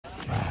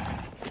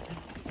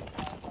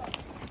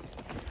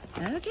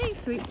Okay,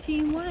 sweep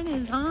team 1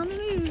 is on the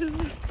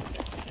move.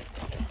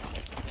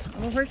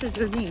 All the horses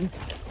are being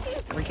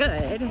super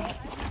good.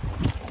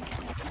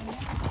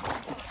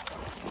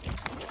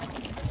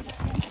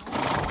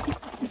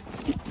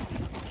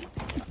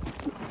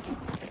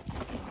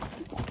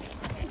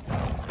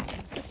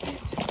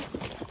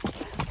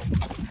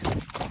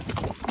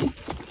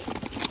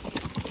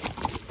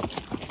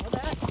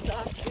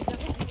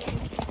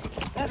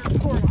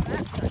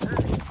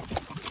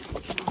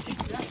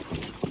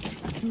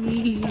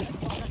 We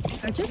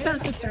are just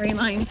off the starting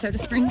line, so to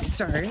spring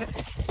start.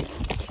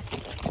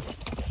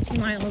 2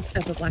 miles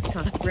up a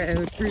blacktop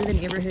road through the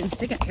neighborhoods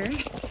to get here.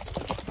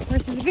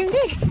 Horses are doing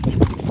good.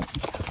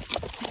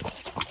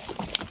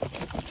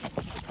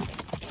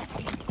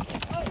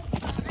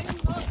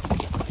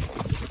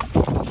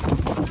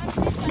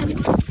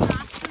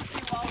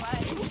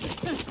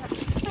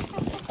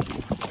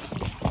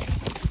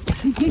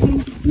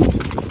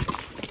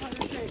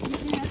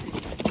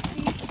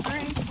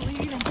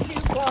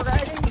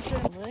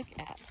 Look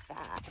at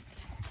that.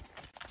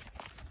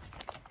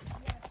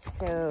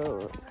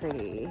 So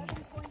pretty.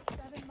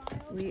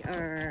 We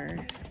are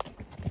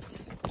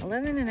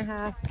 11 and a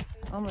half,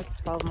 almost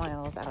 12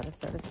 miles out of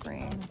Soda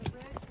Springs.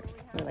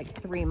 We're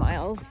like 3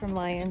 miles from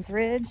Lions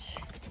Ridge.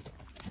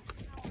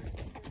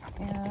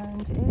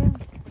 And it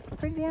is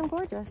pretty damn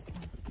gorgeous.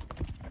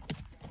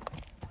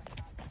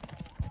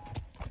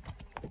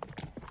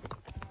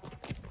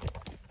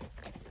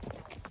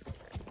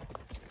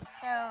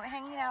 So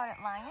hanging out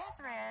at Lions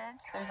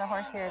Ridge, there's a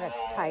horse here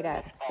that's tied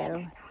up,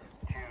 so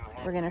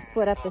we're gonna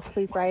split up the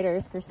sleep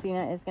riders.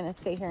 Christina is gonna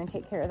stay here and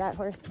take care of that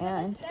horse,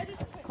 and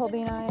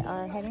Colby and I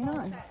are heading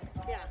on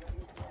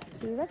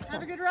to Redstone.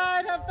 Have a good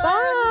ride, have fun!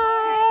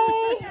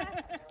 Bye!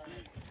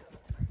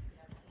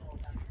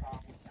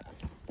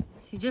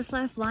 She just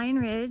left Lion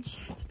Ridge.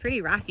 It's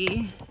pretty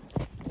rocky,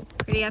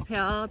 pretty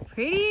uphill,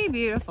 pretty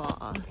beautiful.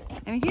 I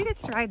mean, who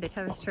gets to ride the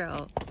Tevis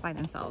Trail by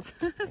themselves?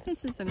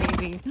 This is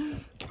amazing.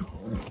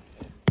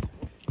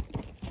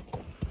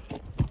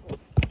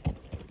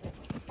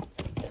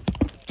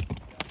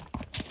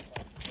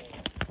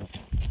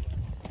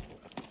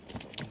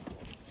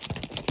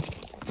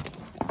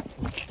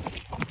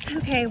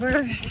 Okay,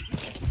 we're a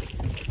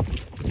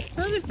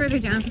little bit further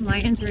down from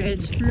Lions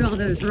Ridge through all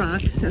those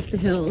rocks up the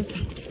hills.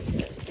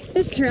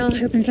 This trail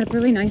opens up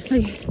really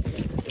nicely.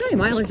 Probably a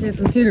mile or two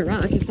from Cougar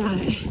Rock, if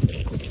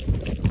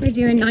that. We're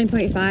doing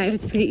 9.5.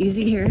 It's pretty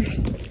easy here.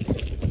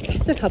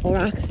 There's a couple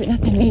rocks, but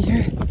nothing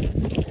major.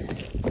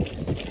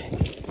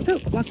 Oh,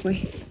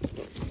 walkway.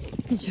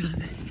 Good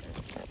job.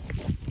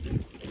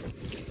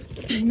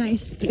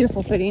 Nice,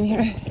 beautiful footing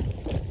here.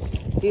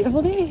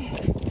 Beautiful day.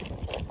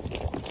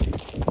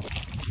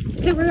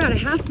 So we're about a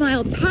half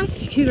mile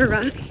past Cougar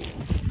Rock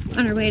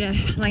on our way to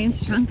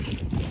Lion's Trunk,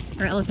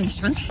 or Elephant's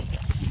Trunk.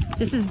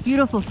 This is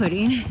beautiful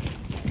footing.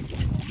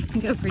 You can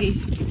go pretty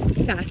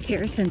fast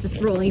here, some just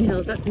rolling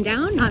hills up and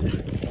down, not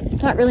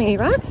really any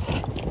rocks.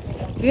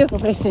 Beautiful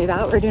place to move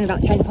out. We're doing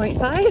about 10.5.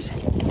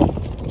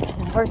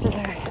 And the horses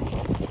are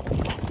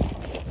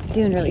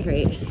doing really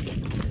great.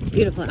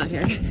 Beautiful out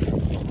here.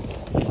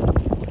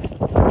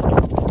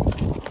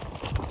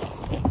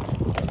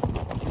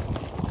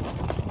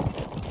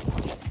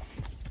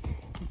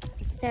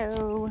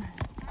 So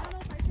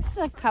this is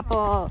a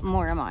couple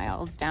more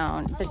miles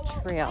down the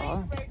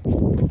trail.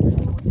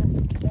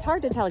 It's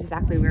hard to tell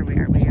exactly where we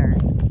are. We are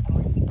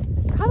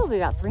probably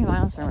about 3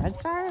 miles from Red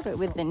Star, but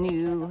with the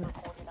new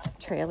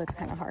trail, it's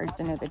kind of hard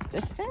to know the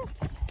distance.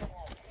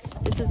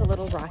 This is a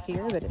little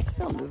rockier, but it's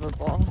still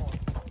movable.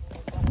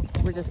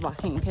 We're just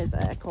walking because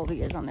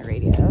Colby is on the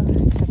radio,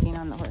 checking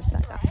on the horse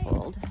that got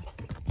pulled.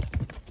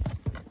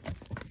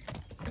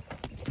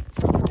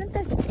 Isn't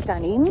this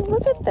stunning?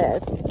 Look at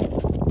this.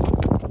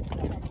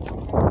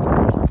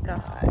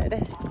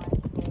 God.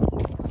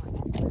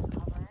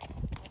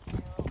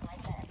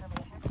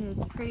 This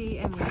is pretty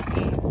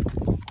amazing.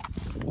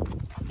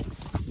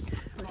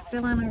 We're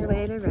still on our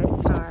way to Red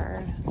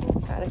Star.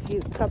 Got a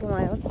couple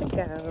miles to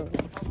go.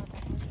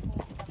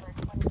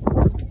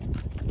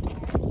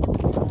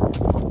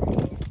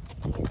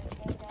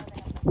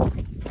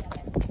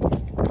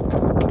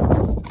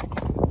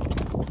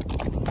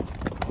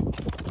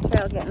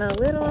 Trail getting a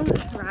little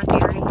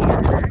rockier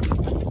here.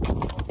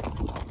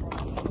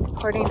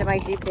 According to my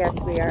GPS,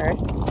 we are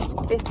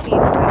 15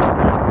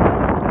 miles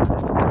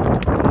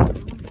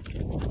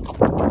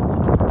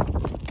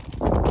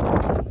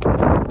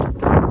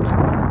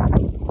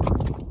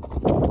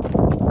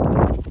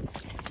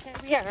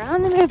we are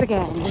on the move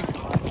again.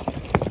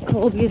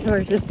 Colby's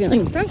horse is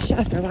feeling fresh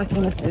after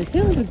walking up those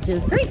hills, which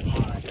is great.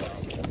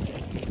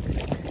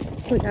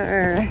 We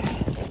are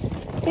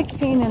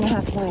 16 and a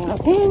half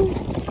miles in.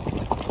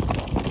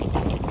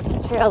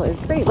 The trail is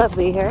pretty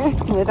lovely here. You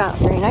can move out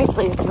very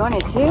nicely if you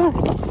wanted to.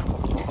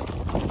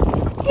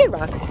 Good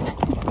rock.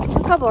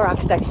 A couple of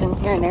rock sections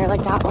here and there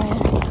like that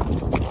one.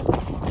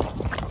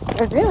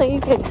 Or really, you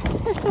could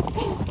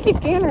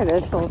gander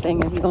this whole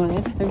thing if you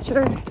wanted. I'm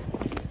sure a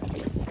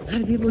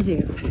lot of people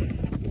do.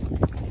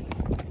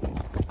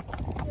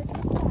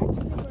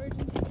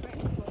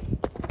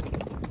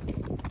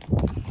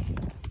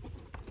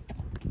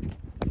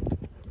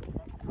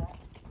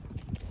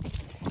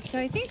 So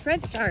I think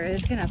Red Star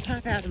is gonna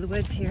pop out of the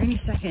woods here any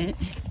second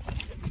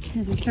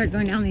as we start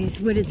going down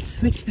these wooded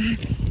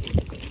switchbacks.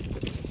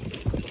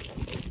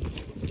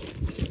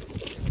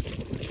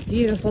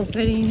 Beautiful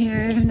footing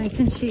here, nice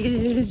and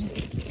shaded.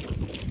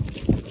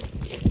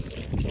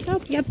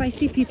 Oh, yep, I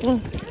see people.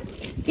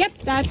 Yep,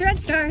 that's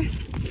Red Star.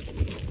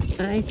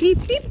 I see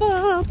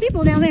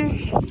people down there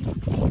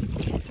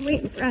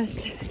waiting for us,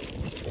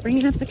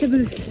 bringing up the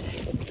caboose.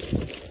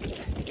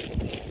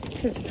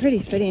 Such pretty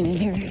footing in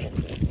here.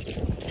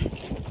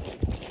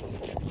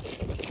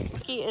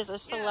 He is a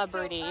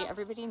celebrity.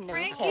 Everybody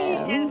knows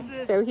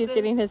him. So he's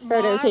getting his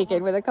photo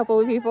taken with a couple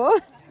of people.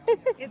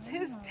 It's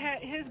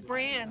his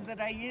brand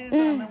that I use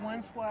on the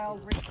Once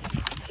Wild.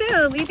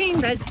 So leaving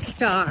Red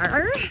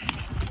Star,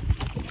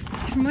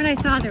 from what I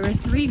saw, there were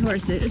 3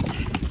 horses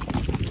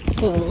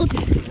pulled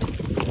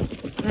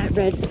at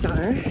Red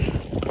Star,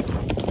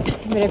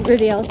 but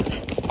everybody else,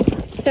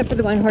 except for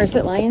the one horse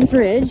at Lions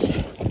Ridge,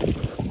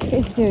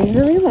 is doing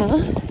really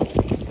well.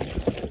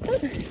 Oh,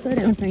 slow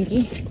down,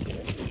 Frankie.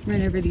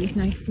 Run over these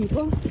nice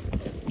people.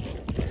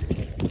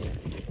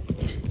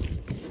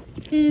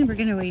 And we're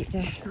gonna wait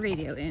to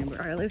radio in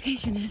where our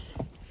location is.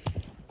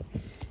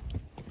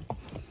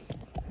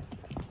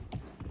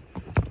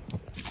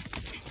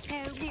 So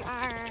we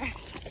are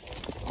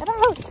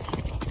about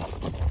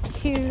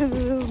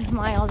 2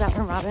 miles out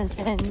from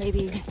Robinson,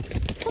 maybe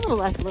a little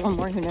less, a little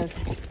more, who knows.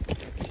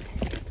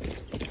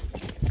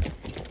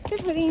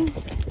 Good footing.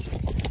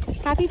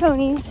 Happy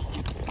ponies.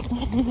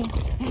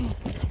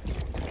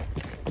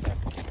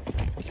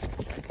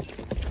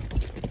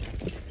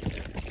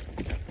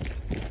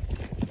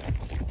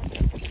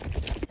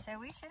 So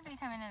we should be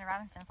coming into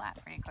Robinson Flat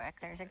pretty quick.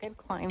 There's a good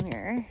climb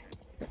here.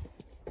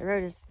 The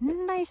road is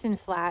nice and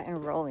flat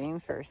and rolling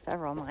for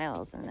several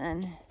miles, and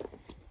then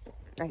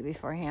right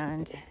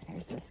beforehand,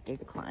 there's this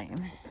good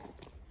climb.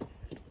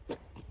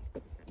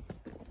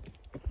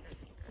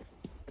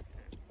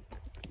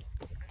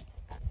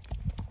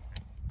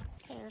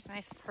 Okay, there's a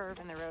nice curve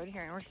in the road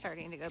here, and we're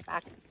starting to go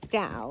back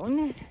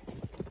down.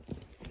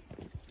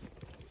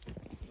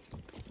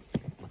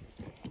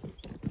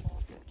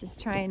 Just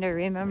trying to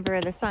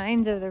remember the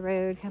signs of the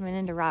road coming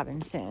into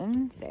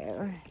Robinson.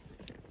 So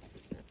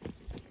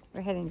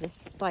we're heading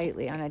just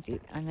slightly on a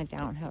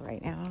downhill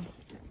right now.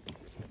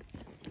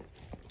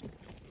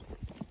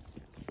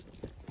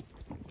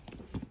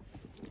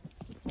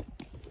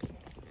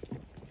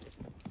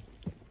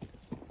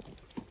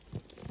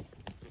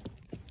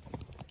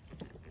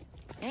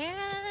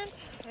 And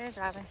there's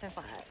Robinson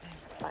Flat.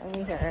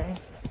 Finally here.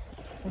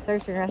 The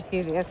search and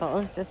rescue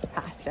vehicles just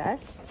passed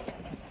us.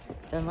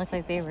 Doesn't look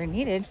like they were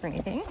needed for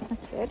anything.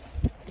 That's good.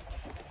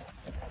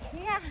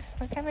 Yeah,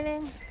 we're coming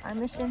in. Our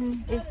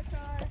mission is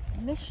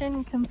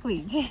mission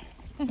complete.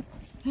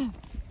 Coming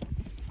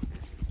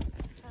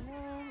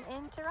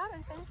into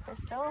Robinson. There's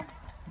still a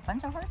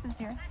bunch of horses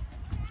here.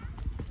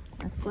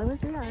 As slow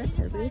as we are,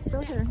 everybody's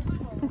still here.